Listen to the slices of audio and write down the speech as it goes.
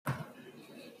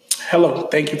Hello,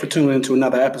 thank you for tuning in to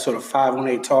another episode of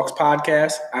 518 Talks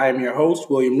Podcast. I am your host,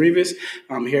 William Rivas.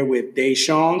 I'm here with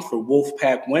Deshaun for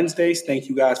Wolfpack Wednesdays. Thank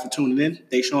you guys for tuning in.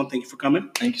 Deshaun, thank you for coming.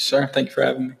 Thank you, sir. Thank you for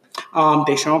having me.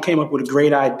 Deshaun came up with a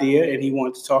great idea, and he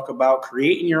wanted to talk about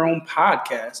creating your own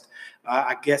podcast.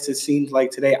 I guess it seems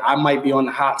like today I might be on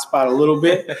the hot spot a little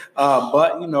bit,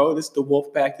 but, this is the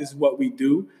Wolfpack. This is what we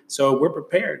do, so we're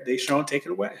prepared. Deshaun, take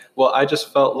it away. Well, I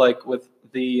just felt like with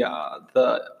the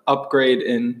upgrade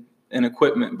in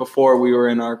equipment, before we were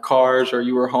in our cars or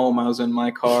you were home, I was in my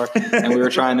car, and we were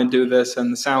trying to do this,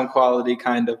 and the sound quality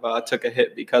kind of took a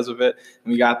hit because of it.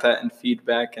 And we got that in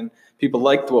feedback, and people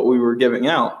liked what we were giving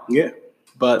out. Yeah.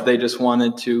 But they just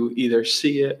wanted to either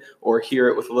see it or hear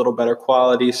it with a little better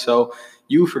quality. So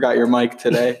you forgot your mic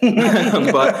today,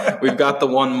 but we've got the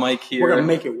one mic here. We're going to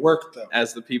make it work, though,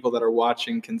 as the people that are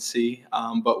watching can see.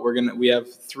 But we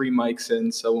have 3 mics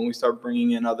in. So when we start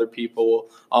bringing in other people, we'll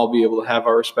all be able to have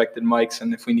our respected mics.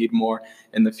 And if we need more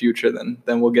in the future,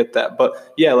 then we'll get that.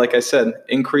 But yeah, like I said,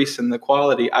 increase in the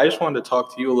quality. I just wanted to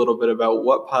talk to you a little bit about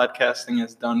what podcasting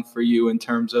has done for you in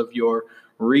terms of your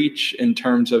reach, in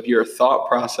terms of your thought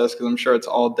process, because I'm sure it's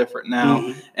all different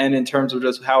now, and in terms of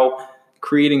just how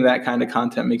creating that kind of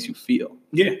content makes you feel.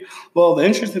 Yeah. Well, the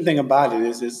interesting thing about it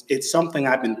is it's something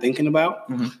I've been thinking about,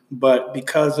 but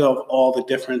because of all the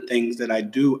different things that I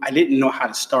do, I didn't know how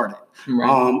to start it.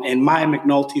 Right. And Maya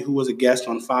McNulty, who was a guest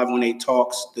on 518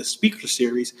 Talks, the speaker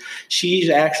series,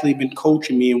 she's actually been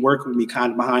coaching me and working with me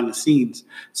kind of behind the scenes.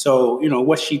 So,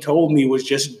 what she told me was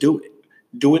just do it.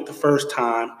 Do it the first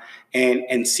time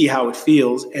and see how it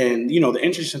feels. And, the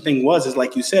interesting thing is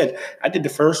like you said, I did the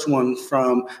first one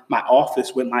from my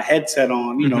office with my headset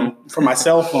on, from my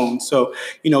cell phone. So,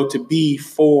 to be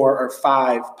 4 or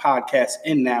 5 podcasts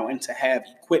in now and to have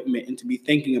equipment and to be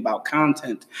thinking about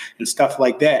content and stuff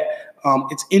like that,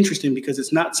 it's interesting because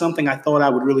it's not something I thought I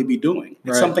would really be doing.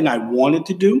 It's something I wanted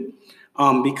to do.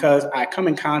 Because I come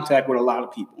in contact with a lot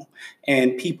of people,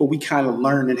 and people we kind of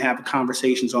learn and have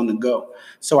conversations on the go.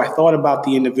 So I thought about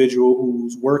the individual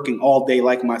who's working all day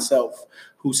like myself,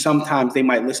 who sometimes they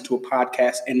might listen to a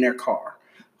podcast in their car,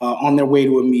 on their way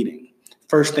to a meeting,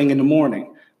 first thing in the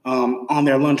morning, on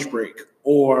their lunch break,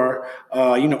 or,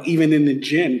 even in the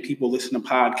gym, people listen to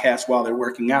podcasts while they're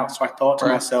working out. So I thought to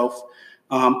myself,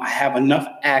 I have enough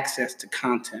access to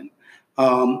content.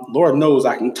 Lord knows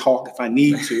I can talk if I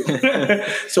need to.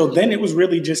 So then it was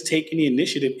really just taking the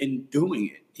initiative and doing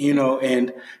it,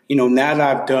 and, now that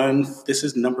I've done, this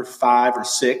is number 5 or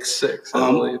 6,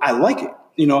 I like it.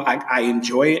 I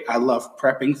enjoy it. I love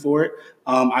prepping for it.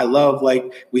 I love,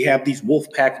 we have these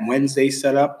Wolfpack Wednesdays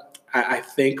set up. I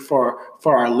think for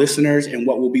our listeners and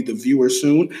what will be the viewers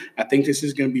soon, I think this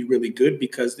is going to be really good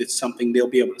because it's something they'll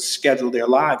be able to schedule their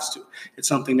lives to. It's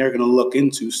something they're going to look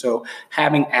into. So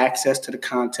having access to the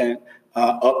content,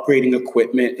 upgrading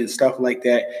equipment and stuff like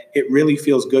that, it really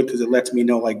feels good because it lets me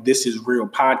know this is real.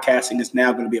 Podcasting is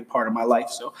now going to be a part of my life.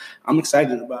 So I'm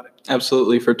excited about it.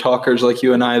 Absolutely. For talkers like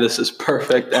you and I, this is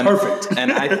perfect. Perfect.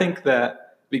 And I think that,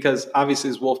 because obviously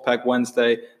it's Wolfpack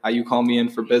Wednesday, you call me in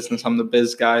for business. I'm the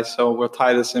biz guy, so we'll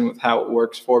tie this in with how it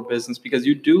works for business, because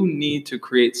you do need to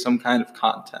create some kind of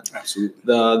content. Absolutely.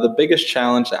 The biggest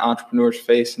challenge that entrepreneurs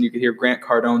face, and you can hear Grant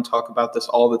Cardone talk about this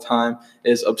all the time,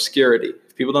 is obscurity.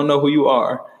 If people don't know who you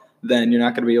are, then you're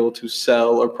not going to be able to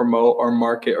sell or promote or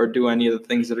market or do any of the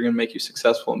things that are going to make you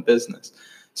successful in business.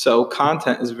 So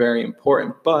content is very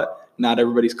important, but not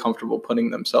everybody's comfortable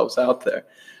putting themselves out there.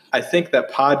 I think that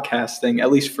podcasting,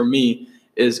 at least for me,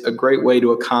 is a great way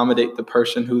to accommodate the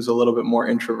person who's a little bit more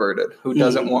introverted, who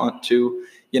doesn't want to,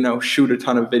 shoot a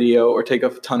ton of video or take a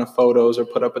ton of photos or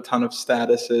put up a ton of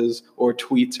statuses or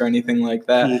tweets or anything like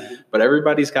that. But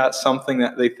everybody's got something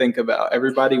that they think about.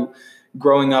 Everybody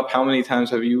growing up, how many times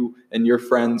have you and your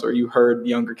friends or you heard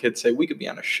younger kids say, we could be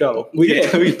on a show? We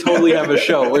totally have a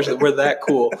show. We're that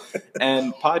cool.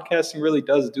 And podcasting really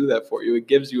does do that for you. It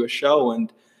gives you a show,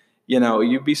 and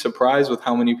you'd be surprised with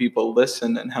how many people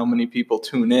listen and how many people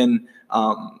tune in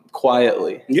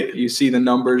quietly. Yeah. You see the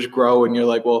numbers grow and you're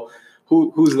like, well,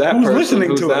 who's that person?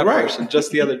 Who's that person?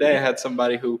 Just the other day, I had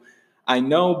somebody who I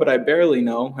know, but I barely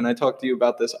know. And I talked to you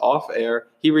about this off air.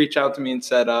 He reached out to me and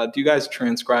said, do you guys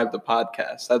transcribe the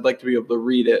podcast? I'd like to be able to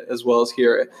read it as well as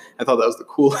hear it. I thought that was the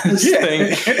coolest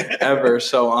thing ever.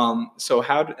 So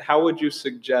how would you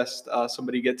suggest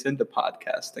somebody gets into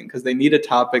podcasting? Because they need a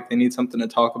topic, they need something to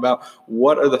talk about.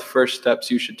 What are the first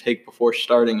steps you should take before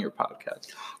starting your podcast?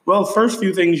 Well, first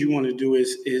few things you want to do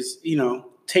is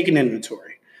take an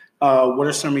inventory. What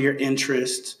are some of your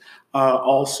interests?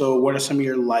 Also, what are some of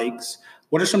your likes?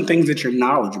 What are some things that you're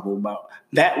knowledgeable about?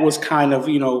 That was kind of,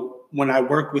 when I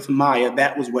worked with Maya,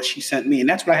 that was what she sent me. And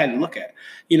that's what I had to look at.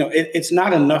 It's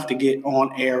not enough to get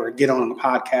on air or get on a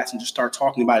podcast and just start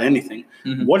talking about anything.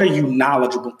 Mm-hmm. What are you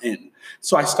knowledgeable in?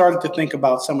 So I started to think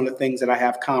about some of the things that I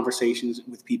have conversations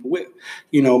with people with,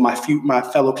 my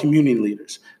fellow community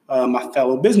leaders, my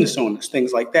fellow business owners,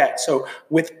 things like that. So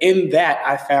within that,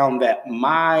 I found that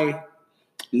my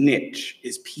niche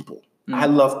is people. I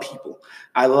love people.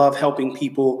 I love helping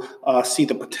people see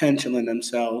the potential in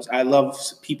themselves. I love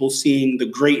people seeing the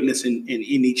greatness in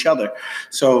each other.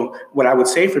 So what I would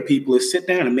say for people is sit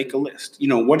down and make a list.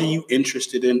 What are you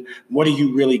interested in? What are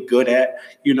you really good at?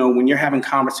 When you're having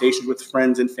conversations with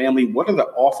friends and family, what are the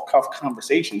off-cuff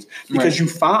conversations? Because you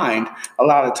find a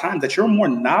lot of times that you're more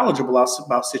knowledgeable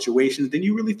about situations than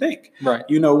you really think. Right.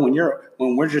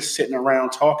 When we're just sitting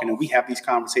around talking and we have these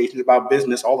conversations about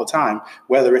business all the time,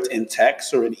 whether it's in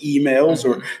text or in emails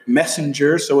or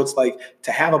messenger. So it's like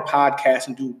to have a podcast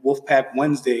and do Wolfpack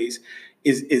Wednesdays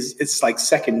it's like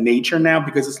second nature now,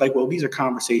 because it's like, well, these are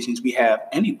conversations we have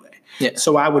anyway. Yeah.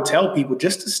 So I would tell people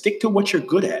just to stick to what you're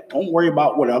good at. Don't worry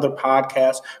about what other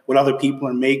podcasts, what other people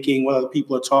are making, what other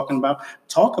people are talking about.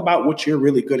 Talk about what you're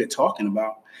really good at talking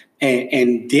about.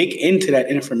 And dig into that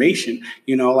information.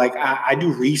 I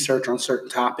do research on certain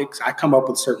topics. I come up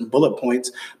with certain bullet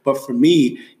points. But for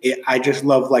me, I just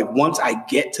love, once I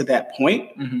get to that point,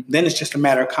 then it's just a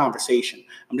matter of conversation.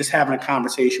 I'm just having a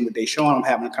conversation with Deshaun. I'm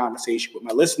having a conversation with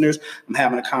my listeners. I'm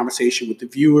having a conversation with the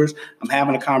viewers. I'm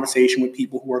having a conversation with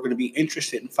people who are going to be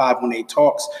interested in 518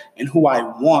 Talks and who I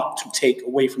want to take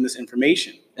away from this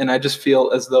information. And I just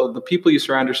feel as though the people you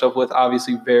surround yourself with,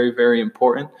 obviously very, very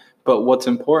important. But what's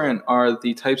important are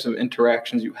the types of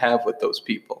interactions you have with those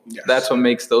people. Yes. That's what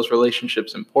makes those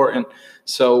relationships important.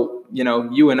 So,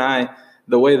 you and I,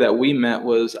 the way that we met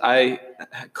was I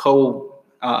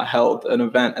held an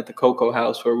event at the Cocoa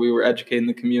House where we were educating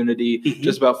the community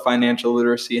just about financial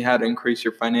literacy, how to increase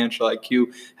your financial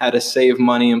IQ, how to save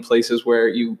money in places where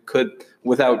you could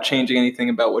without changing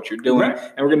anything about what you're doing. Right.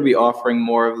 And we're going to be offering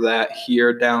more of that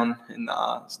here down in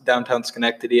downtown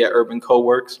Schenectady at Urban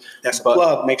Co-works. That's a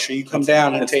plug. Make sure you come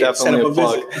down and set up a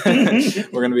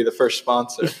visit. We're going to be the first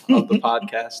sponsor of the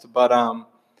podcast. But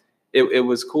it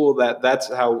was cool that's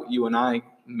how you and I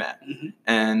met.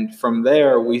 And from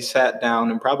there, we sat down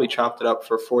and probably chopped it up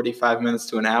for 45 minutes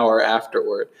to an hour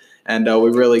afterward. And we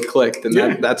really clicked.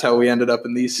 And that's how we ended up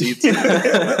in these seats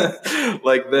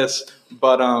like this.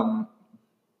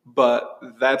 But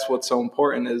that's what's so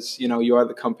important is, you are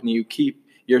the company you keep.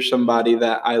 You're somebody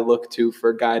that I look to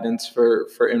for guidance,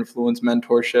 for influence,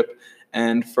 mentorship,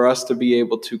 and for us to be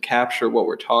able to capture what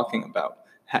we're talking about,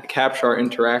 capture our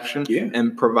interaction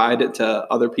and provide it to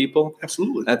other people.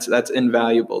 Absolutely. That's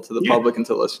invaluable to the public and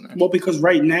to listeners. Well, because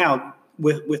right now,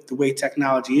 with the way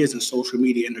technology is and social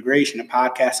media integration and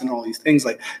podcasts and all these things,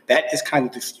 like that is kind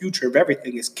of the future of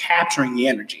everything, is capturing the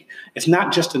energy. It's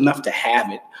not just enough to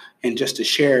have it and just to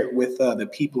share it with the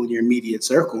people in your immediate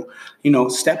circle.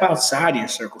 Step outside your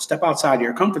circle, step outside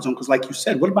your comfort zone. Because like you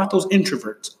said, what about those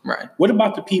introverts? Right. What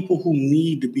about the people who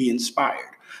need to be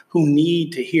inspired, who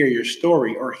need to hear your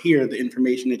story or hear the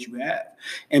information that you have?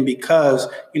 And because,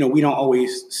 we don't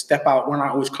always step out, we're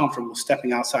not always comfortable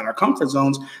stepping outside our comfort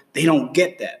zones, they don't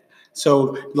get that.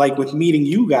 So like with meeting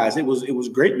you guys, it was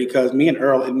great because me and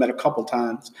Earl had met a couple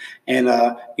times. And,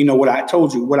 what I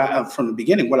told you, from the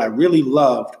beginning, what I really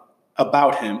loved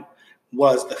about him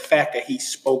was the fact that he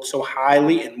spoke so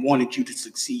highly and wanted you to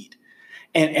succeed.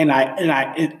 And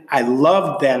I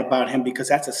loved that about him because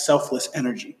that's a selfless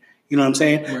energy. You know what I'm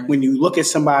saying? Right. When you look at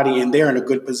somebody and they're in a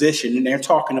good position and they're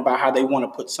talking about how they want to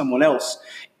put someone else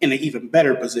in an even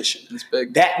better position, that's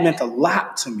big. That meant a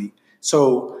lot to me.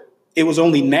 So it was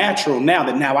only natural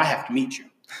now I have to meet you.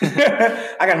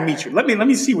 I got to meet you. Let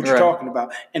me see what you're talking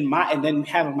about. And then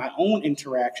having my own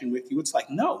interaction with you, it's like,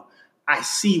 no, I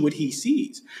see what he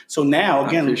sees. So now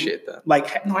again, I appreciate that.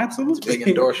 No, absolutely. It's a big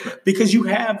endorsement. Because you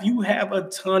have a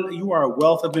ton, you are a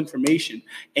wealth of information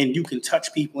and you can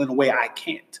touch people in a way I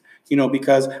can't.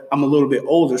 Because I'm a little bit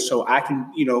older, so I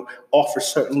can, offer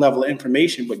certain level of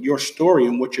information, but your story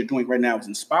and what you're doing right now is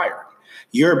inspiring.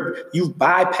 You've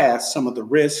bypassed some of the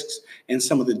risks and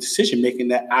some of the decision making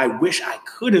that I wish I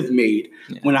could have made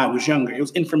when I was younger. It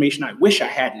was information I wish I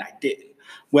had and I didn't.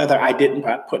 Whether I didn't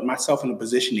put myself in a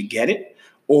position to get it,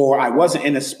 or I wasn't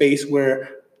in a space where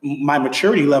my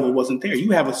maturity level wasn't there.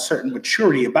 You have a certain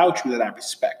maturity about you that I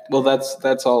respect. Well,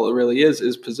 that's all it really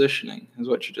is positioning, is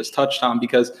what you just touched on,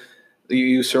 because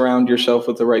you surround yourself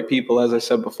with the right people. As I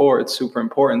said before, it's super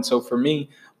important. So for me,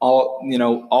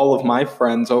 all of my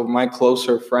friends, all of my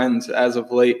closer friends as of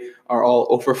late are all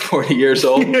over 40 years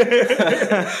old.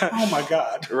 Oh my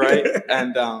God. Right.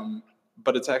 And,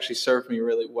 but it's actually served me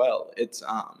really well. It's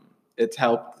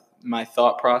helped my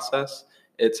thought process.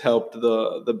 It's helped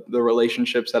the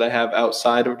relationships that I have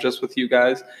outside of just with you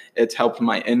guys. It's helped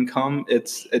my income.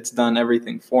 It's done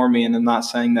everything for me. And I'm not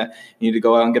saying that you need to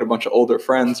go out and get a bunch of older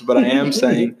friends, but I am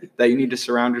saying that you need to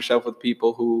surround yourself with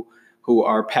people who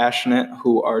are passionate,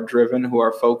 who are driven, who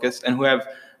are focused, and who have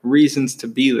reasons to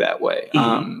be that way.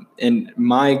 In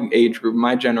my age group,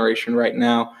 my generation right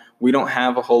now, we don't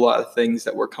have a whole lot of things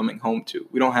that we're coming home to.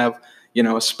 We don't have,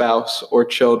 a spouse or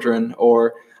children,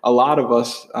 or a lot of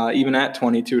us, even at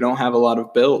 22, don't have a lot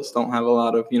of bills, don't have a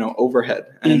lot of, overhead.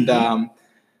 And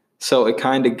so it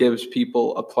kind of gives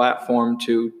people a platform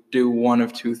to do one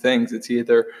of two things. It's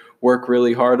either work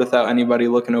really hard without anybody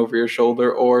looking over your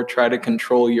shoulder, or try to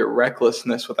control your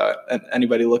recklessness without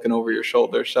anybody looking over your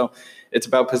shoulder. So it's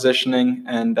about positioning.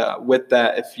 And with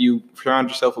that, if you surround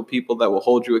yourself with people that will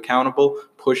hold you accountable,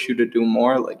 push you to do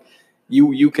more, like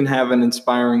you can have an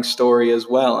inspiring story as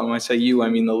well. And when I say you, I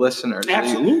mean the listeners.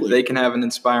 Absolutely. They can have an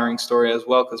inspiring story as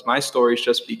well, because my story is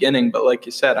just beginning. But like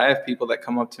you said, I have people that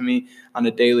come up to me on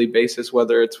a daily basis,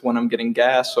 whether it's when I'm getting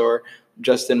gas or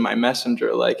just in my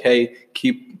messenger, like, hey,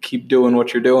 keep doing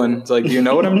what you're doing. It's like, do you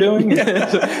know what I'm doing?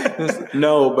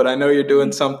 No, but I know you're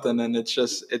doing something. And it's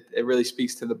just, it really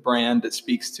speaks to the brand. It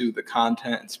speaks to the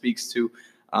content. It speaks to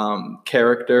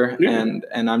character. Yeah.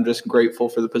 And I'm just grateful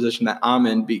for the position that I'm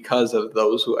in because of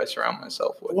those who I surround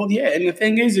myself with. Well, yeah. And the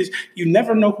thing is you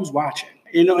never know who's watching,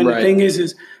 and right. The thing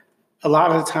is a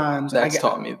lot of the times this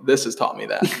has taught me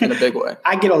that in a big way.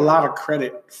 I get a lot of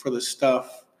credit for the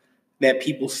stuff that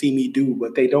people see me do,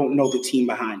 but they don't know the team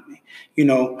behind me.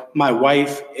 My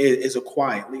wife is a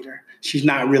quiet leader. She's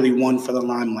not really one for the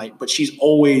limelight, but she's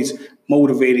always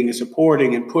motivating and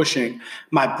supporting and pushing.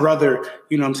 My brother,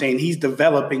 he's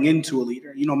developing into a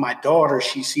leader. My daughter,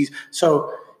 she sees.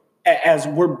 So as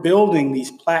we're building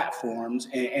these platforms,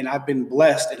 and I've been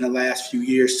blessed in the last few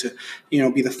years to,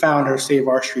 be the founder of Save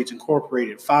Our Streets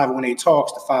Incorporated, 518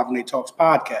 Talks, the 518 Talks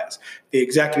podcast, the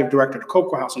executive director of the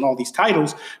Cocoa House, and all these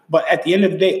titles. But at the end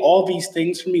of the day, all these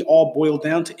things for me all boil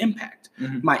down to impact.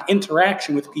 My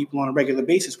interaction with people on a regular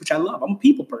basis, which I love. I'm a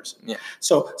people person. Yeah.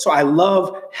 So I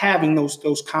love having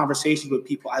those conversations with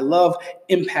people. I love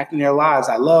impacting their lives.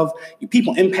 I love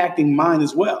people impacting mine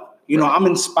as well. Right. I'm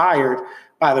inspired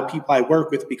by the people I work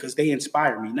with because they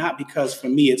inspire me, not because for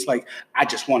me it's like I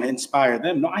just want to inspire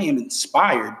them. No, I am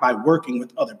inspired by working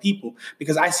with other people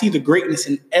because I see the greatness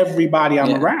in everybody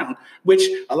I'm around, which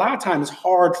a lot of times is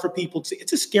hard for people to.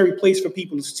 It's a scary place for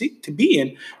people to be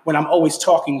in when I'm always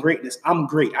talking greatness. I'm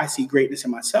great. I see greatness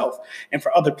in myself. And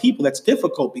for other people, that's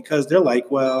difficult because they're like,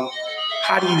 well,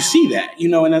 how do you see that?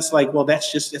 And it's like, well,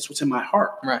 that's what's in my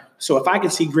heart. Right. So if I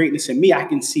can see greatness in me, I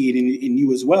can see it in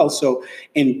you as well. So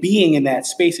in being in that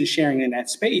space and sharing in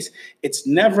that space, it's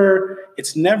never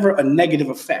a negative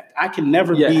effect. I can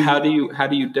never be. How do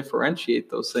you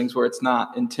differentiate those things where it's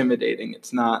not intimidating?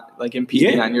 It's not like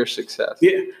impeding on your success.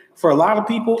 Yeah. For a lot of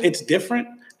people, it's different.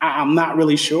 I'm not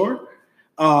really sure.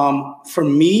 For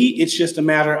me, it's just a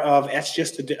matter of, that's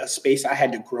just a space I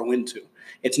had to grow into.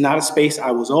 It's not a space I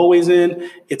was always in.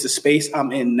 It's a space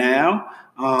I'm in now.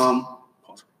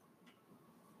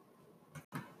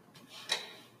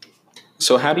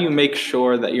 So how do you make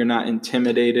sure that you're not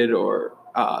intimidated or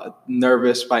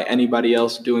nervous by anybody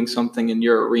else doing something in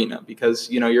your arena? Because,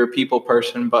 you're a people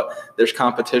person, but there's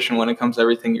competition when it comes to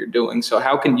everything you're doing. So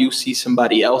how can you see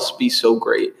somebody else be so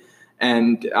great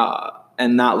and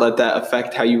not let that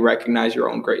affect how you recognize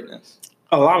your own greatness?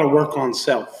 A lot of work on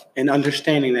self and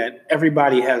understanding that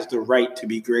everybody has the right to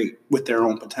be great with their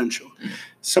own potential.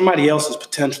 Somebody else's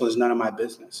potential is none of my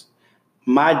business.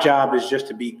 My job is just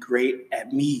to be great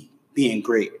at me being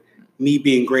great. Me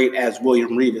being great as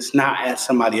William Rivas, not as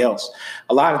somebody else.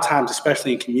 A lot of times,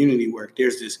 especially in community work,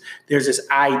 there's this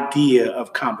idea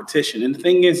of competition. And the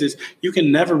thing is you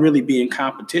can never really be in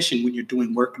competition when you're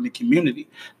doing work in the community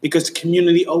because the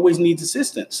community always needs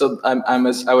assistance. So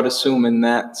I would assume in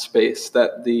that space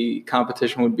that the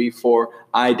competition would be for,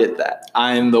 I did that.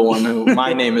 I am the one who,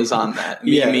 my name is on that.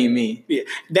 Me. Yeah.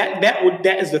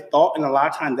 That is the thought. And a lot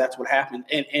of times that's what happened.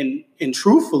 And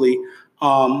truthfully,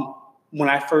 when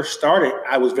I first started,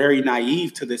 I was very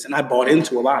naive to this, and I bought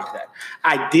into a lot of that.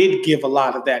 I did give a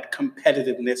lot of that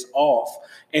competitiveness off,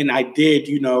 and I did,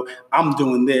 I'm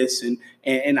doing this,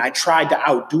 and I tried to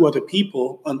outdo other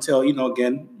people until,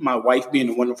 again, my wife being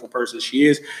the wonderful person she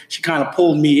is, she kind of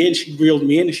pulled me in, she reeled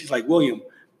me in, and she's like, William,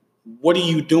 what are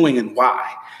you doing and why?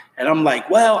 And I'm like,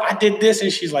 well, I did this,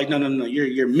 and she's like, no,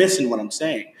 you're missing what I'm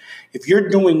saying. If you're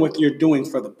doing what you're doing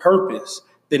for the purpose,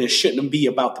 then it shouldn't be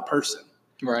about the person.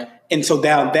 Right. And so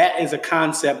now that is a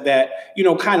concept that,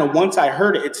 kind of once I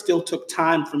heard it, it still took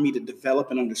time for me to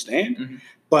develop and understand. Mm-hmm.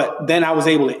 But then I was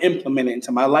able to implement it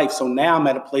into my life. So now I'm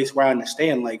at a place where I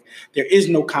understand, like, there is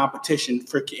no competition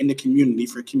in the community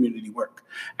for community work.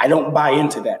 I don't buy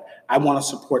into that. I want to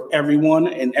support everyone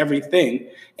and everything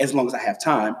as long as I have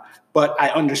time. But I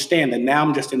understand that now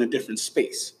I'm just in a different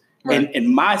space. Right. And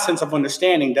my sense of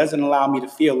understanding doesn't allow me to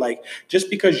feel like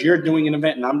just because you're doing an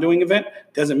event and I'm doing an event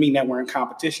doesn't mean that we're in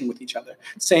competition with each other.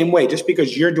 Same way, just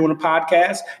because you're doing a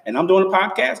podcast and I'm doing a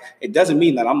podcast, it doesn't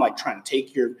mean that I'm like trying to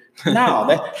take your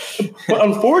but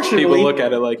unfortunately, people look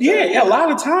at it like that. A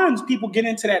lot of times people get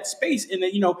into that space, and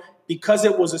then, because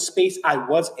it was a space I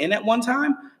was in at one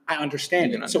time, I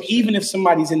understand it. So even if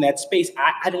somebody's in that space,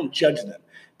 I don't judge them.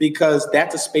 Because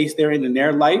that's a space they're in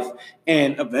their life.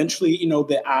 And eventually,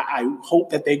 that I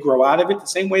hope that they grow out of it the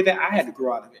same way that I had to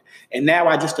grow out of it. And now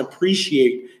I just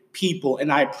appreciate people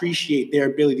and I appreciate their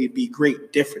ability to be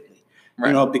great differently,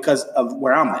 because of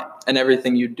where I'm at. And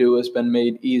everything you do has been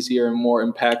made easier and more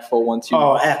impactful once you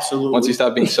absolutely. Once you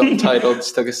stop being so entitled,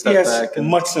 just took a step back. And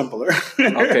much simpler.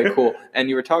 Okay, cool. And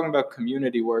you were talking about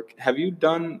community work. Have you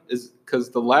done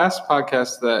because the last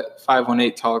podcast that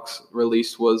 518 Talks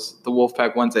released was the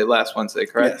Wolfpack Wednesday, last Wednesday,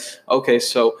 correct? Yes. Okay,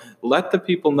 so let the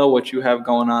people know what you have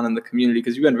going on in the community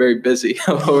because you've been very busy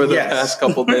over the past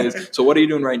couple days. So what are you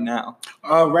doing right now?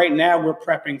 Right now, we're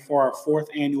prepping for our 4th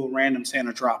annual Random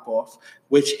Santa Drop-Off,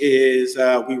 which is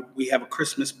we have a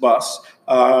Christmas bus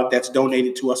that's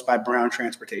donated to us by Brown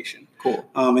Transportation. Cool.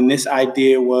 And this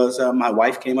idea was my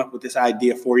wife came up with this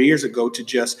idea 4 years ago to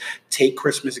just take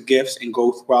Christmas gifts and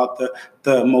go throughout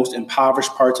the most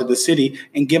impoverished parts of the city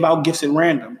and give out gifts at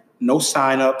random. No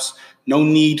signups, no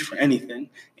need for anything.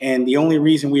 And the only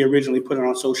reason we originally put it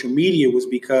on social media was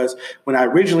because when I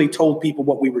originally told people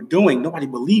what we were doing, nobody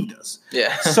believed us.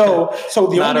 Yeah. So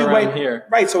the Not only way here.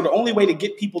 Right. So the only way to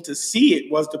get people to see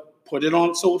it was to put it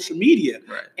on social media.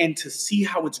 Right. And to see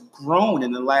how it's grown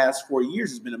in the last 4 years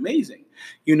has been amazing.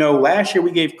 Last year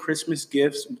we gave Christmas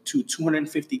gifts to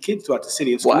 250 kids throughout the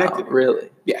city of Schenectady. Wow, really?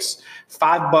 Yes.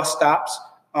 5 bus stops.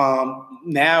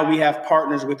 Now we have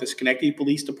partners with the Schenectady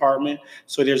Police Department.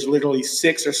 So there's literally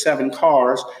 6 or 7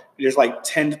 cars. There's like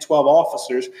 10 to 12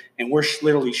 officers, and we're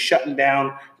literally shutting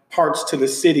down parts to the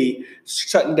city,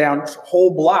 shutting down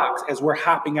whole blocks as we're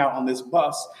hopping out on this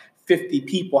bus. 50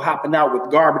 people hopping out with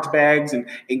garbage bags and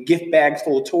gift bags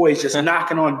full of toys, just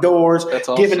knocking on doors,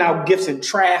 giving out gifts in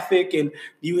traffic. And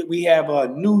we have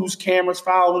news cameras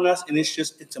following us. And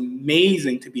it's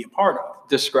amazing to be a part of.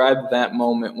 Describe that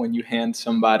moment when you hand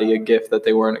somebody a gift that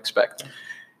they weren't expecting.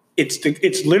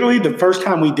 It's literally the first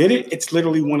time we did it. It's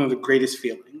literally one of the greatest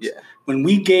feelings. Yeah. When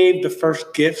we gave the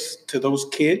first gifts to those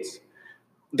kids,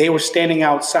 they were standing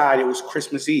outside. It was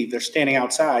Christmas Eve. They're standing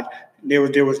outside.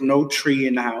 There was no tree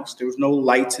in the house. There was no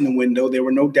lights in the window. There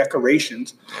were no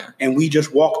decorations. And we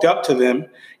just walked up to them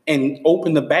and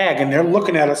opened the bag, and they're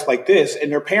looking at us like this,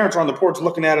 and their parents are on the porch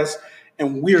looking at us,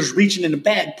 and we're just reaching in the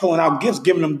bag, pulling out gifts,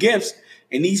 giving them gifts.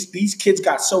 And these kids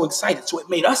got so excited. So it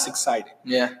made us excited.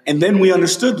 Yeah. And then we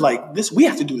understood like this, we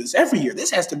have to do this every year.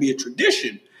 This has to be a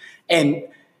tradition. And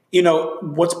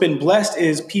what's been blessed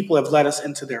is people have let us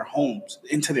into their homes,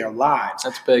 into their lives.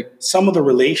 That's big. Some of the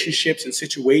relationships and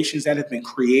situations that have been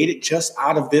created just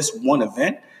out of this one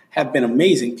event have been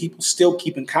amazing. People still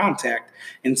keep in contact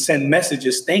and send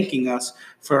messages thanking us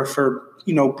for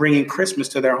bringing Christmas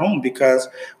to their home, because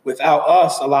without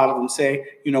us, a lot of them say,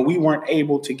 we weren't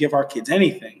able to give our kids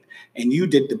anything. And you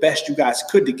did the best you guys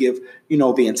could to give,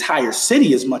 the entire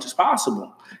city as much as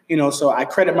possible. So I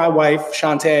credit my wife,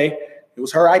 Shantae. It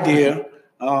was her idea.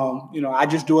 I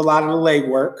just do a lot of the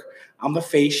legwork. I'm the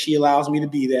face. She allows me to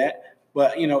be that.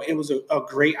 But, it was a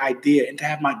great idea. And to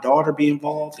have my daughter be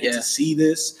involved and to see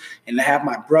this, and to have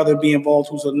my brother be involved,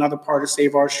 who's another part of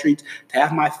Save Our Streets, to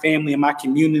have my family and my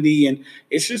community. And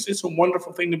it's a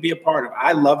wonderful thing to be a part of.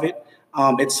 I love it.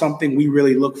 It's something we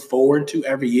really look forward to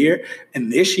every year.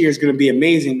 And this year is going to be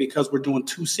amazing because we're doing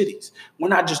 2 cities. We're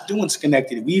not just doing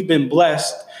Schenectady. We've been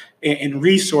blessed in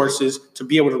resources to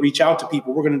be able to reach out to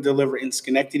people. We're going to deliver in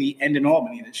Schenectady and in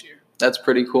Albany this year. That's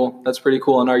pretty cool.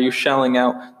 And are you shelling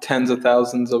out tens of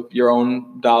thousands of your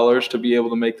own dollars to be able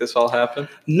to make this all happen?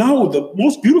 No, the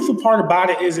most beautiful part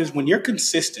about it is when you're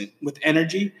consistent with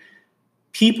energy,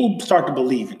 people start to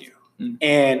believe in you.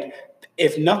 And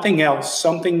if nothing else,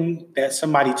 something that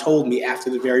somebody told me after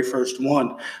the very first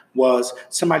one was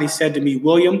somebody said to me,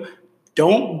 William,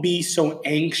 don't be so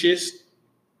anxious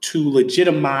to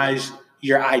legitimize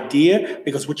your idea,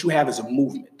 because what you have is a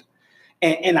movement.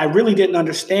 And I really didn't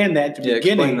understand that at the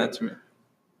beginning. Explain that to me.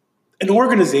 an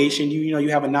organization, you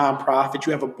have a nonprofit,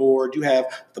 you have a board, you have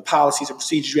the policies and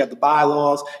procedures, you have the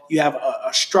bylaws, you have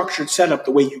a structured setup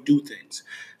the way you do things.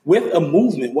 With a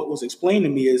movement, what was explained to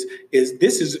me is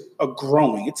this is a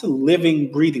growing, it's a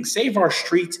living, breathing. Save Our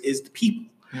Streets is the people.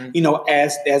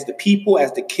 As the people,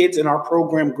 as the kids in our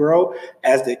program grow,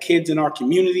 as the kids in our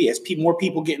community, as more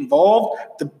people get involved,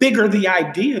 the bigger the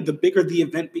idea, the bigger the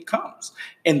event becomes.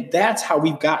 And that's how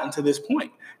we've gotten to this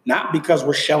point. Not because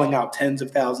we're shelling out tens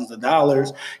of thousands of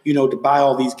dollars, to buy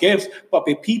all these gifts, but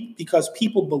because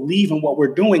people believe in what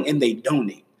we're doing and they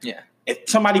donate. Yeah.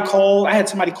 If I had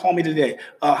somebody call me today,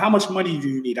 how much money do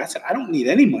you need? I said, I don't need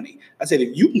any money. I said,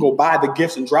 if you can go buy the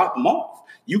gifts and drop them off,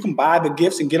 you can buy the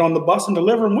gifts and get on the bus and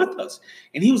deliver them with us.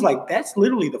 And he was like, that's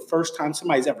literally the first time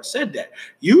somebody's ever said that.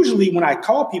 Usually when I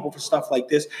call people for stuff like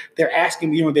this, they're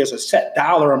asking me, there's a set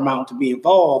dollar amount to be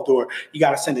involved, or you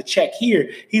got to send a check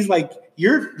here. He's like,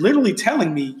 you're literally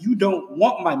telling me you don't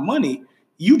want my money.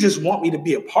 You just want me to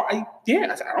be a part. Yeah,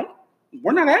 I said,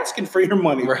 we're not asking for your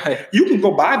money. Right. You can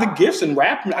go buy the gifts and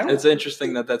wrap them. It's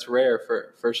interesting that's rare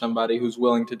for somebody who's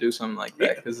willing to do something like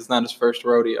that, because it's not his first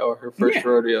rodeo or her first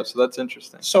rodeo. So that's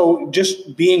interesting. So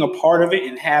just being a part of it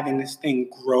and having this thing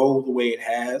grow the way it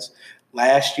has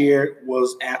last year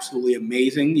was absolutely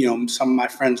amazing. Some of my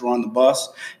friends were on the bus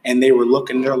and they were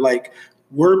looking, they're like,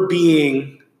 we're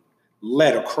being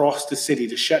led across the city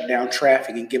to shut down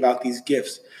traffic and give out these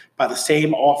gifts by the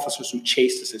same officers who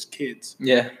chased us as kids.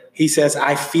 Yeah. He says,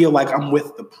 I feel like I'm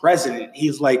with the president.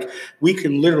 He's like, we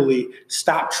can literally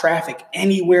stop traffic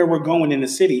anywhere we're going in the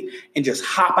city and just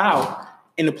hop out.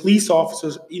 And the police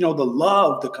officers, the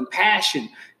love, the compassion,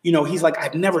 he's like,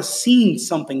 I've never seen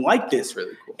something like this.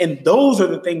 Really cool. And those are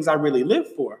the things I really live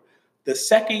for. The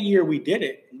second year we did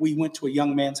it, we went to a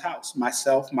young man's house,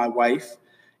 myself, my wife,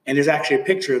 and there's actually a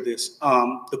picture of this,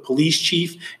 the police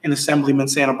chief and Assemblyman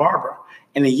Santa Barbara.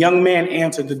 And the young man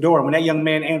answered the door. When that young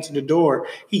man answered the door,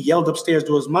 he yelled upstairs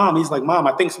to his mom. He's like, Mom,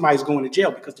 I think somebody's going to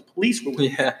jail because the police were with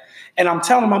me. And I'm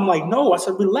telling him, I'm like, no. I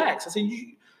said, relax. I said,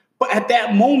 but at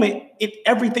that moment,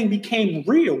 everything became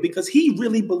real because he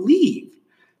really believed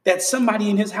that somebody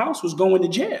in his house was going to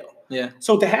jail. Yeah.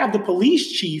 So to have the police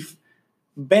chief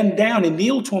bend down and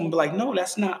kneel to him and be like, no,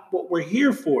 that's not what we're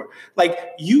here for. Like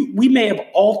we may have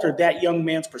altered that young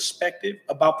man's perspective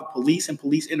about the police and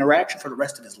police interaction for the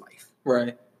rest of his life.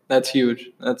 Right. That's huge.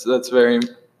 That's very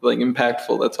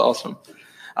impactful. That's awesome.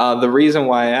 The reason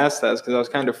why I asked that is because I was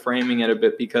kind of framing it a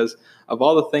bit because of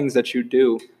all the things that you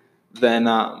do, then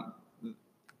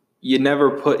you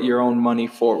never put your own money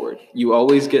forward. You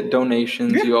always get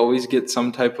donations. Yeah. You always get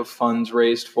some type of funds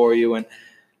raised for you. And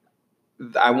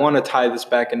I want to tie this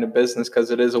back into business because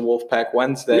it is a Wolfpack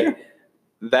Wednesday. Yeah.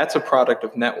 That's a product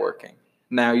of networking.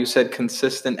 Now, you said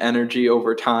consistent energy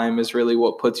over time is really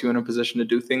what puts you in a position to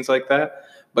do things like that.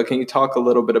 But can you talk a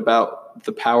little bit about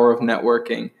the power of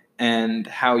networking and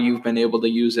how you've been able to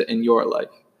use it in your life?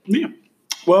 Yeah.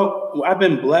 Well, I've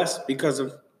been blessed because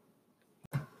of.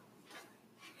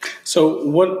 So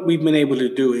what we've been able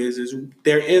to do is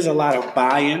there is a lot of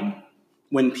buy-in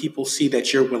when people see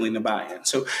that you're willing to buy in.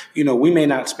 So, we may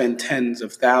not spend tens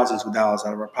of thousands of dollars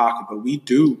out of our pocket, but we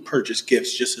do purchase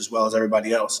gifts just as well as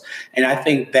everybody else. And I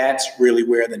think that's really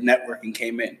where the networking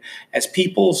came in. As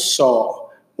people saw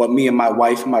what me and my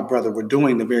wife and my brother were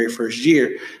doing the very first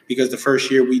year, because the first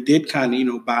year we did kind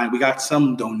of, buy, we got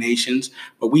some donations,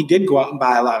 but we did go out and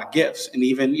buy a lot of gifts. And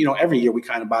even, every year we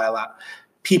kind of buy a lot.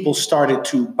 People started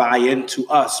to buy into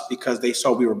us because they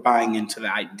saw we were buying into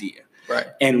the idea. Right.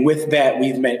 And with that,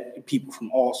 we've met people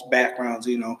from all backgrounds,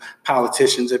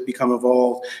 politicians have become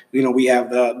involved. We have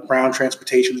the Brown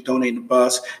Transportation who's donating the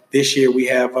bus. This year we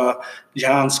have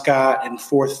John Scott and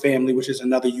Fourth Family, which is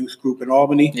another youth group in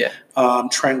Albany. Yeah.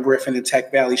 Trent Griffin and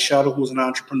Tech Valley Shuttle, who's an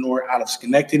entrepreneur out of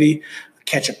Schenectady.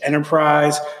 Ketchup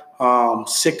Enterprise.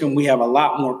 Sikkim, we have a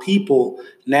lot more people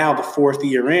now, the fourth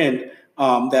year in,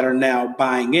 that are now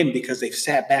buying in because they've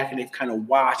sat back and they've kind of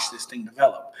watched this thing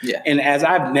develop. Yeah. And as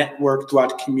I've networked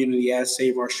throughout the community as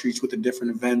Save Our Streets with the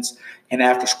different events and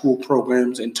after school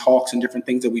programs and talks and different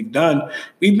things that we've done,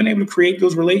 we've been able to create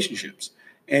those relationships.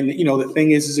 And, the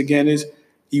thing is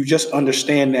you just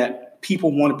understand that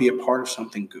people want to be a part of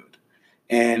something good.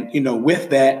 And,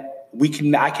 with that,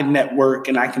 I can network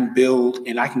and I can build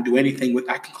and I can do anything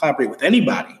I can collaborate with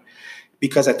anybody.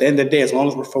 Because at the end of the day, as long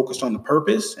as we're focused on the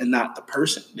purpose and not the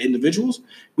person, the individuals,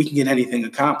 we can get anything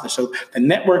accomplished. So the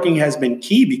networking has been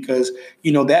key because,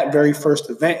 that very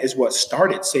first event is what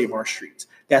started Save Our Streets.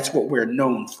 That's what we're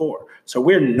known for. So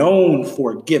we're known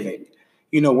for giving.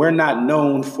 We're not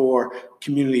known for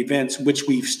community events, which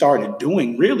we've started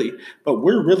doing really, but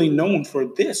we're really known for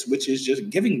this, which is just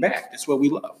giving back. That's what we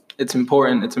love. It's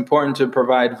important. It's important to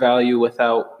provide value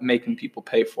without making people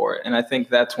pay for it. And I think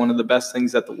that's one of the best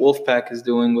things that the Wolfpack is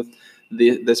doing with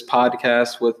this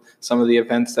podcast, with some of the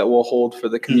events that we'll hold for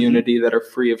the community that are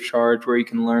free of charge, where you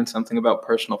can learn something about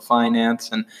personal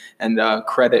finance and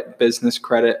credit, business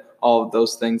credit, all of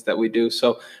those things that we do.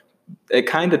 So it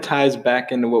kind of ties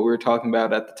back into what we were talking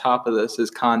about at the top of this, is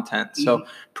content. So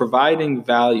providing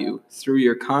value through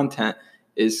your content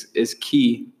is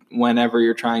key whenever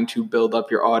you're trying to build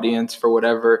up your audience for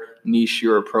whatever niche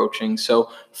you're approaching. So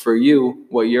for you,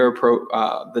 what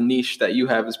the niche that you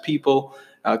have is people,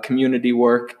 community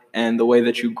work, and the way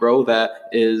that you grow that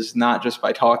is not just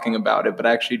by talking about it, but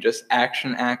actually just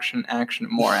action, and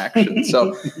more action.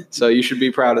 So you should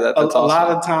be proud of that. That's a awesome. lot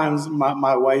of times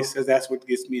my wife says that's what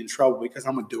gets me in trouble, because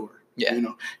I'm a doer. Yeah. You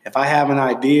know, if I have an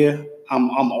idea,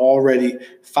 I'm already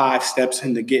 5 steps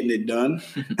into getting it done.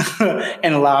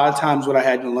 And a lot of times what I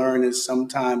had to learn is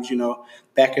sometimes,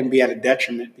 that can be at a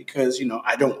detriment, because,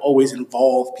 I don't always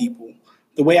involve people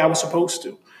the way I was supposed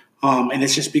to. And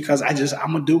it's just because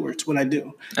I'm a doer. It's what I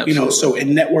do. Absolutely. So in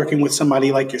networking with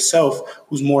somebody like yourself,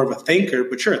 who's more of a thinker,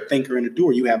 but you're a thinker and a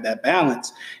doer, you have that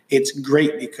balance. It's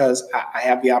great because I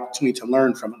have the opportunity to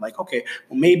learn from it. Like, okay,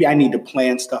 well, maybe I need to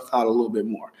plan stuff out a little bit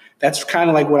more. That's kind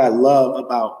of like what I love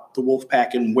about the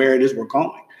Wolfpack and where it is we're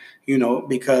going,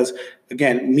 because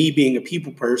again, me being a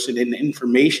people person and the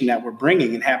information that we're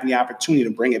bringing and having the opportunity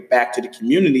to bring it back to the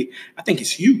community, I think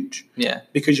is huge. Yeah.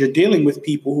 Because you're dealing with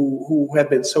people who have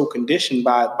been so conditioned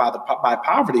by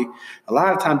poverty. A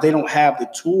lot of times they don't have the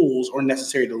tools or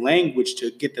necessarily the language to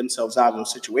get themselves out of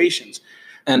those situations.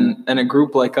 And a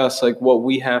group like us, like what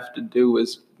we have to do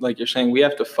is, like you're saying, we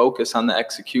have to focus on the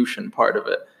execution part of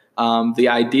it. The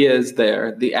idea is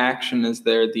there, the action is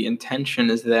there, the intention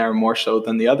is there more so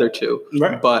than the other two.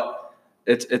 Right. But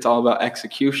it's all about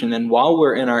execution. And while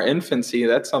we're in our infancy,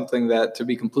 that's something that, to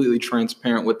be completely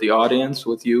transparent with the audience,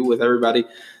 with you, with everybody,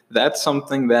 that's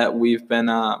something that we've been,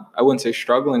 I wouldn't say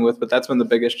struggling with, but that's been the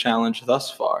biggest challenge thus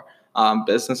far.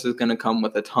 Business is going to come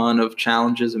with a ton of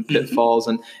challenges and pitfalls,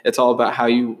 and it's all about how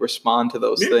you respond to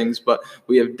those things. But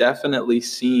we have definitely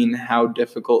seen how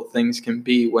difficult things can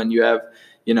be when you have,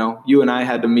 you and I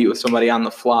had to meet with somebody on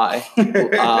the fly.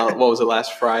 What was it,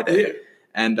 last Friday? Yeah.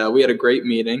 And we had a great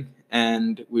meeting,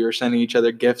 and we were sending each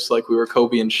other gifts like we were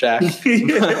Kobe and Shaq.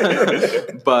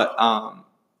 But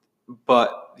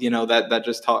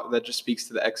that just speaks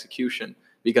to the execution,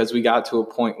 because we got to a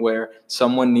point where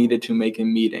someone needed to make a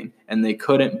meeting and they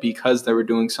couldn't because they were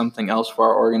doing something else for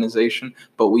our organization.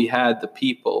 But we had the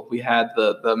people, we had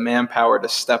the manpower to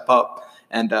step up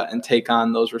and take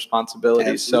on those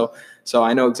responsibilities. Absolutely. So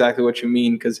I know exactly what you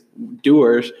mean, because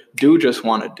doers do just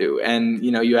want to do. And,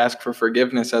 you ask for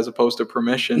forgiveness as opposed to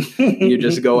permission. You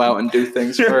just go out and do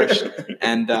things first,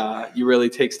 and you really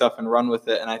take stuff and run with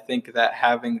it. And I think that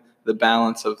having the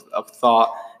balance of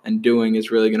thought and doing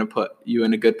is really going to put you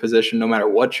in a good position no matter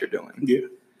what you're doing. Yeah.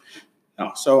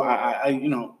 No, so I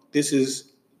this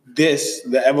is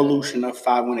the evolution of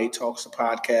 518 Talks, the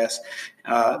podcast,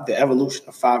 the evolution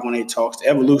of 518 Talks, the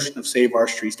evolution of Save Our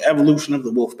Streets, the evolution of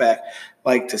the Wolfpack.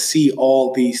 Like, to see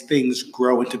all these things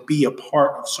grow and to be a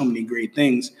part of so many great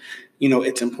things,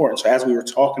 it's important. So as we were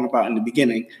talking about in the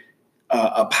beginning,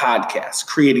 a podcast,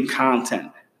 creating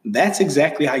content, that's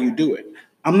exactly how you do it.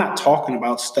 I'm not talking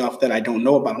about stuff that I don't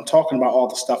know about. I'm talking about all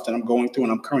the stuff that I'm going through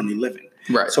and I'm currently living.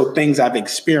 Right. So things I've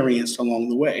experienced along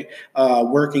the way,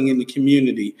 working in the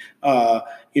community,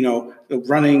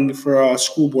 running for a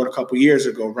school board a couple years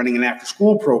ago, running an after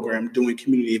school program, doing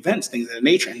community events, things of that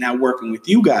nature, and now working with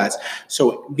you guys.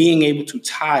 So being able to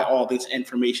tie all this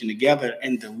information together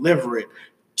and deliver it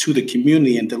to the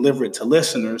community and deliver it to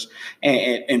listeners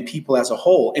and people as a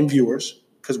whole, and viewers,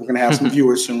 because we're going to have some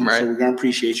viewers soon. Right. So we're going to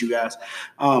appreciate you guys.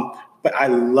 But I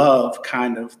love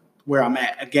kind of where I'm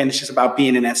at. Again, it's just about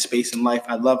being in that space in life.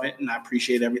 I love it, and I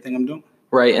appreciate everything I'm doing.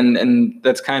 Right, and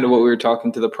that's kind of what we were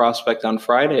talking to the prospect on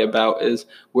Friday about, is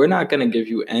we're not going to give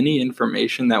you any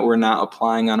information that we're not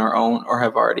applying on our own or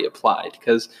have already applied,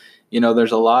 because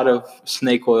there's a lot of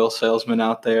snake oil salesmen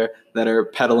out there that are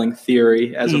peddling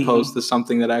theory as opposed to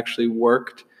something that actually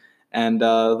worked. And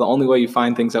the only way you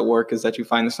find things that work is that you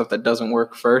find the stuff that doesn't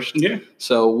work first. Yeah.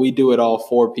 So we do it all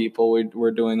for people.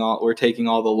 We're taking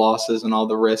all the losses and all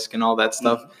the risk and all that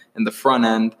stuff in the front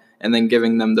end, and then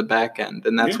giving them the back end.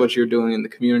 And that's what you're doing in the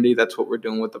community. That's what we're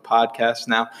doing with the podcast.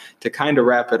 Now, to kind of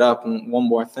wrap it up, and one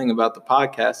more thing about the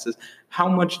podcast is, how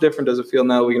much different does it feel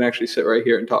now that we can actually sit right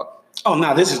here and talk? Oh,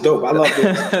 no, this is dope. I love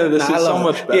this. This is so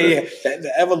much better. Yeah.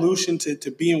 The evolution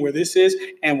to being where this is,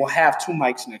 and we'll have 2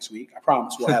 mics next week. I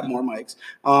promise we'll have more mics.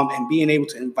 And being able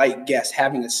to invite guests,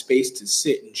 having a space to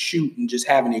sit and shoot and just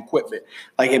having the equipment,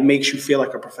 like it makes you feel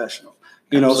like a professional.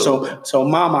 So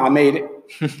Mama, I made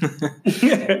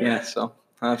it. Yeah, so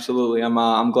absolutely.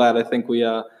 I'm glad. I think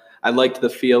I liked the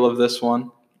feel of this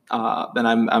one. And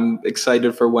I'm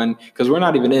excited for because we're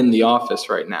not even in the office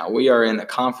right now. We are in a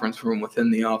conference room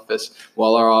within the office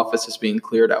while our office is being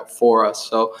cleared out for us.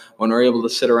 So when we're able to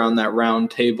sit around that round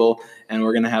table and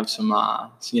we're going to have some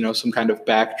kind of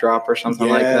backdrop or something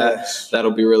like that,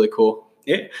 that'll be really cool.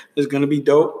 Yeah, it's going to be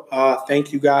dope.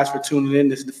 Thank you guys for tuning in.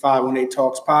 This is the 518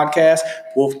 Talks podcast,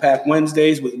 Wolfpack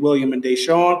Wednesdays with William and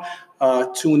Deshaun.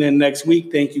 Tune in next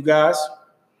week. Thank you guys.